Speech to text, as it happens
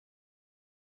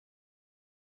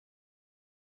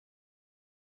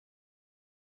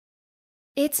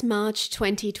It's March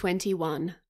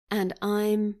 2021, and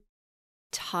I'm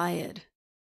tired.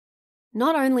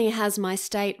 Not only has my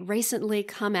state recently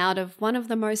come out of one of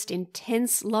the most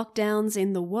intense lockdowns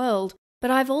in the world,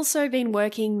 but I've also been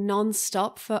working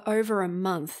non-stop for over a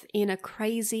month in a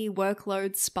crazy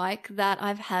workload spike that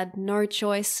I've had no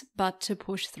choice but to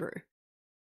push through.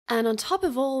 And on top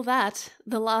of all that,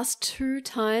 the last 2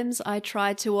 times I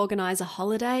tried to organize a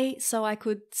holiday so I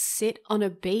could sit on a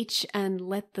beach and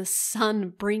let the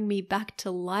sun bring me back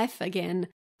to life again,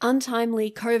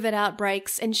 untimely COVID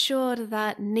outbreaks ensured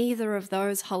that neither of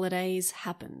those holidays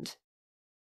happened.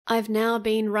 I've now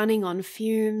been running on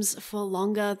fumes for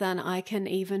longer than I can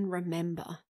even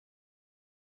remember.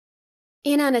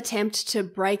 In an attempt to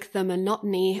break the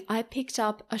monotony, I picked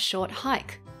up a short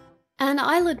hike. And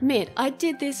I'll admit, I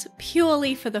did this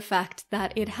purely for the fact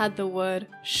that it had the word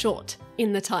short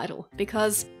in the title,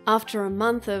 because after a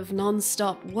month of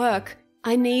non-stop work,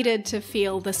 I needed to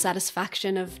feel the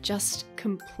satisfaction of just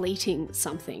completing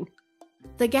something.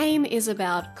 The game is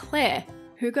about Claire,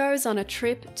 who goes on a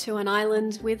trip to an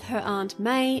island with her Aunt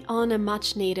May on a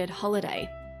much-needed holiday.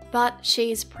 But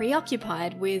she's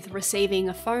preoccupied with receiving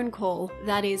a phone call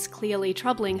that is clearly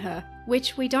troubling her,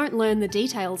 which we don't learn the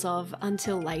details of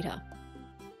until later.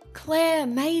 Claire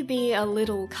may be a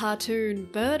little cartoon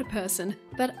bird person,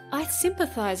 but I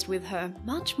sympathised with her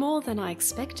much more than I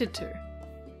expected to.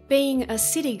 Being a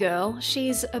city girl,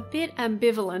 she's a bit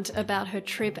ambivalent about her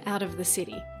trip out of the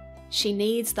city. She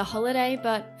needs the holiday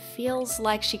but feels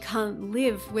like she can't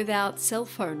live without cell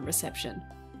phone reception.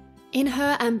 In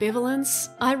her ambivalence,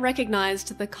 I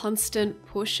recognised the constant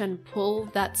push and pull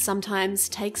that sometimes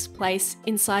takes place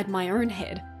inside my own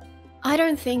head. I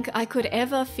don't think I could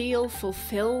ever feel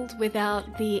fulfilled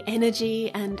without the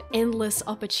energy and endless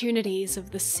opportunities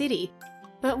of the city,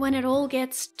 but when it all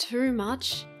gets too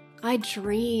much, I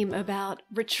dream about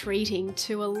retreating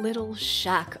to a little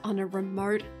shack on a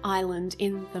remote island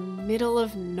in the middle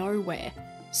of nowhere,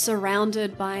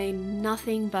 surrounded by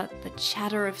nothing but the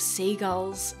chatter of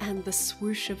seagulls and the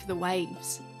swoosh of the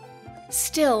waves.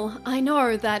 Still, I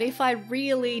know that if I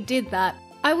really did that,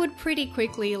 I would pretty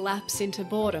quickly lapse into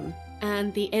boredom,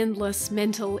 and the endless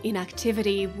mental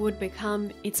inactivity would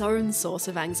become its own source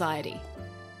of anxiety.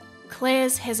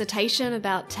 Claire's hesitation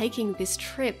about taking this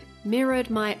trip mirrored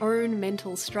my own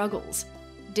mental struggles,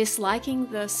 disliking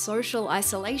the social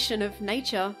isolation of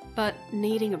nature but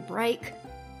needing a break,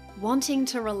 wanting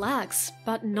to relax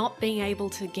but not being able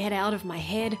to get out of my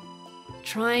head,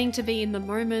 trying to be in the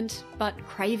moment but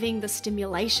craving the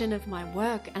stimulation of my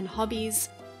work and hobbies,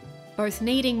 both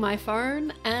needing my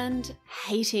phone and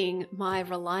hating my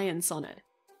reliance on it.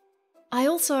 I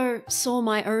also saw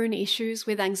my own issues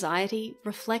with anxiety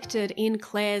reflected in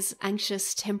Claire's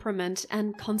anxious temperament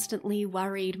and constantly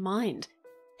worried mind.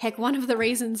 Heck, one of the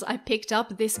reasons I picked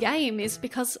up this game is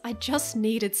because I just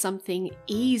needed something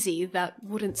easy that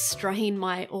wouldn't strain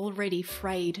my already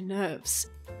frayed nerves.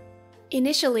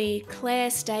 Initially,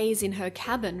 Claire stays in her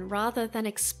cabin rather than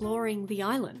exploring the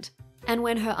island. And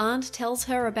when her aunt tells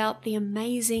her about the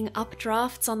amazing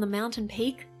updrafts on the mountain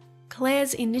peak,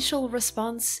 Claire's initial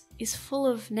response is full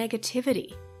of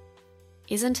negativity.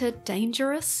 Isn't it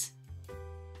dangerous?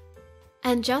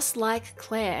 And just like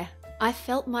Claire, I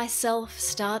felt myself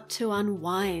start to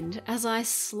unwind as I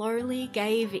slowly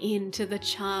gave in to the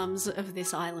charms of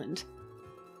this island.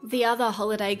 The other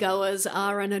holiday goers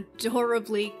are an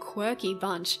adorably quirky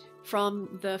bunch,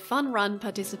 from the fun run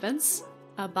participants,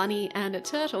 a bunny and a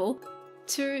turtle,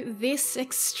 to this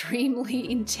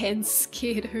extremely intense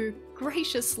kid who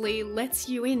graciously lets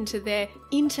you into their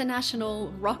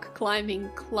international rock climbing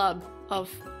club of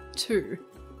 2.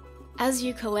 As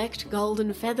you collect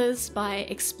golden feathers by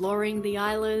exploring the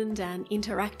island and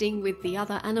interacting with the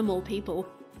other animal people,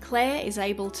 Claire is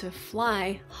able to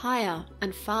fly higher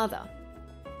and farther.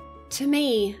 To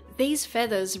me, these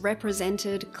feathers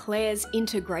represented Claire's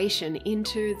integration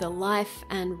into the life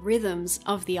and rhythms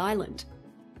of the island.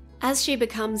 As she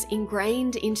becomes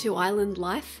ingrained into island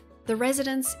life, the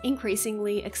residents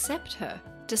increasingly accept her,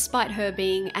 despite her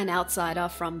being an outsider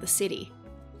from the city.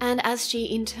 And as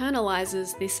she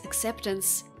internalizes this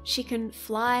acceptance, she can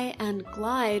fly and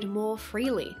glide more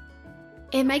freely.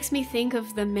 It makes me think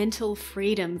of the mental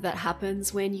freedom that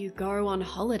happens when you go on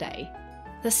holiday.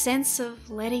 The sense of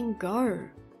letting go,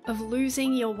 of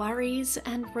losing your worries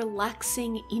and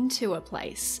relaxing into a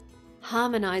place,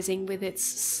 harmonizing with its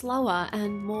slower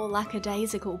and more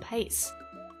lackadaisical pace,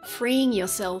 freeing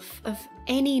yourself of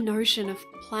any notion of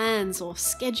plans or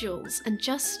schedules and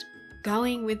just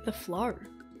going with the flow.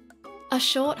 A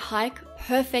short hike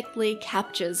perfectly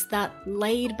captures that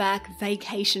laid-back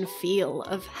vacation feel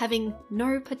of having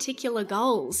no particular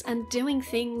goals and doing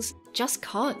things just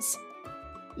 'cause.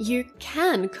 You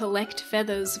can collect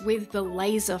feathers with the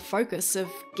laser focus of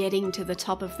getting to the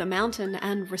top of the mountain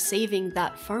and receiving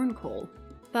that phone call,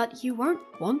 but you won't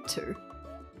want to.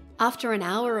 After an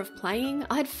hour of playing,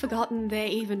 I'd forgotten there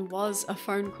even was a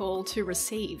phone call to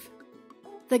receive.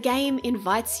 The game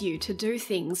invites you to do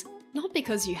things not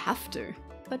because you have to,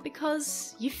 but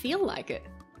because you feel like it.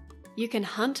 You can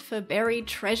hunt for buried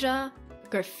treasure,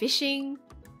 go fishing,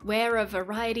 wear a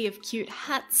variety of cute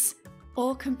hats,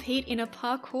 or compete in a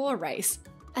parkour race,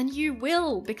 and you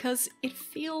will because it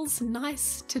feels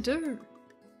nice to do.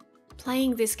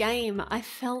 Playing this game, I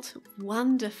felt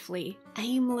wonderfully,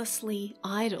 aimlessly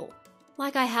idle,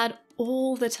 like I had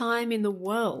all the time in the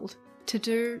world to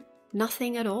do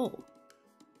nothing at all.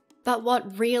 But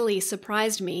what really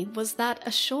surprised me was that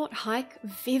a short hike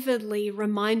vividly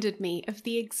reminded me of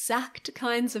the exact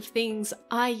kinds of things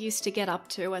I used to get up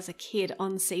to as a kid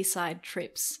on seaside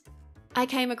trips. I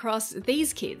came across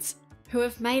these kids who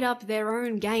have made up their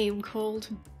own game called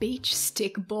Beach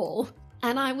Stick Ball,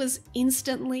 and I was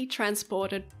instantly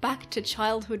transported back to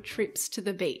childhood trips to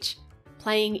the beach,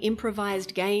 playing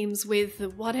improvised games with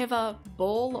whatever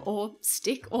ball or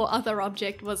stick or other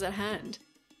object was at hand.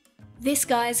 This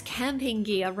guy's camping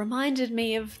gear reminded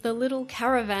me of the little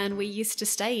caravan we used to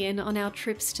stay in on our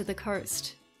trips to the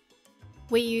coast.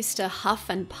 We used to huff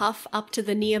and puff up to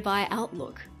the nearby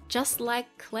outlook, just like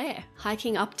Claire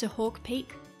hiking up to Hawk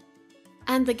Peak.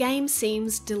 And the game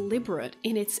seems deliberate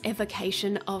in its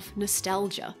evocation of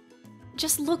nostalgia.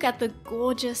 Just look at the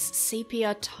gorgeous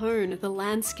sepia tone the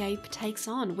landscape takes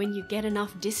on when you get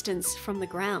enough distance from the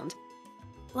ground.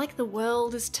 Like the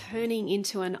world is turning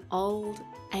into an old,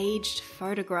 aged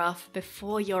photograph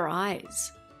before your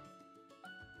eyes.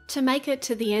 To make it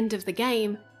to the end of the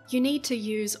game, you need to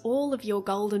use all of your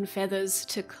golden feathers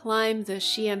to climb the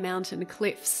sheer mountain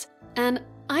cliffs. And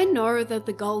I know that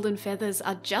the golden feathers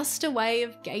are just a way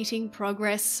of gating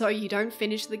progress so you don't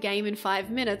finish the game in 5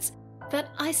 minutes, but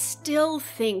I still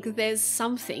think there's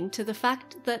something to the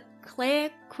fact that Claire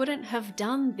couldn't have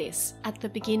done this at the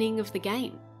beginning of the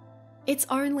game. It's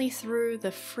only through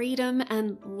the freedom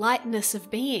and lightness of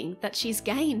being that she's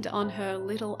gained on her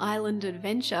little island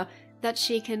adventure that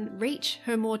she can reach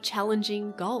her more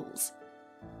challenging goals.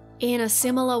 In a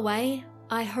similar way,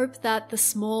 I hope that the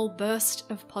small burst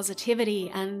of positivity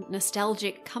and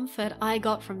nostalgic comfort I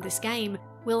got from this game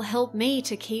will help me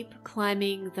to keep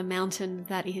climbing the mountain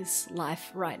that is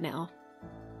life right now.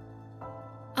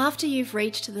 After you've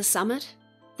reached the summit,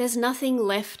 there's nothing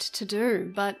left to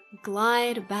do but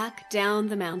glide back down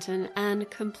the mountain and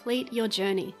complete your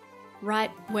journey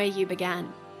right where you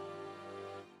began.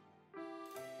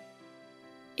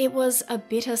 It was a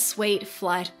bittersweet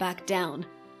flight back down,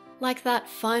 like that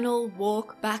final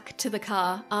walk back to the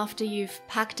car after you've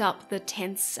packed up the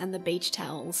tents and the beach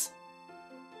towels.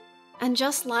 And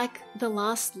just like the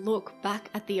last look back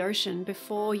at the ocean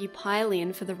before you pile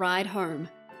in for the ride home,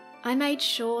 I made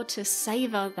sure to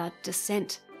savor that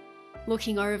descent,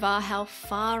 looking over how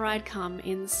far I'd come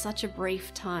in such a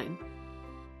brief time.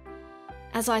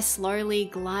 As I slowly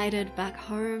glided back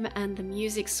home and the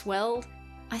music swelled,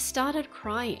 I started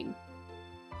crying.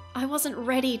 I wasn't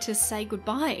ready to say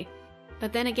goodbye,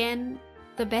 but then again,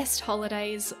 the best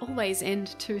holidays always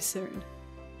end too soon.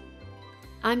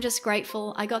 I'm just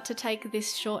grateful I got to take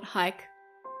this short hike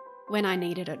when I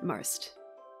needed it most.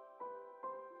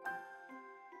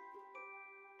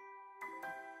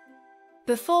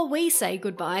 Before we say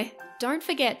goodbye, don't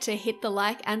forget to hit the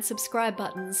like and subscribe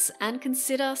buttons and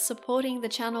consider supporting the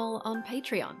channel on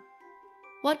Patreon.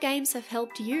 What games have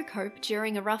helped you cope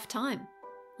during a rough time?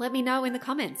 Let me know in the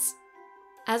comments.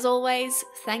 As always,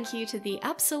 thank you to the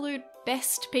absolute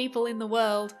best people in the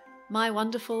world, my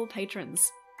wonderful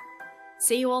patrons.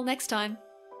 See you all next time.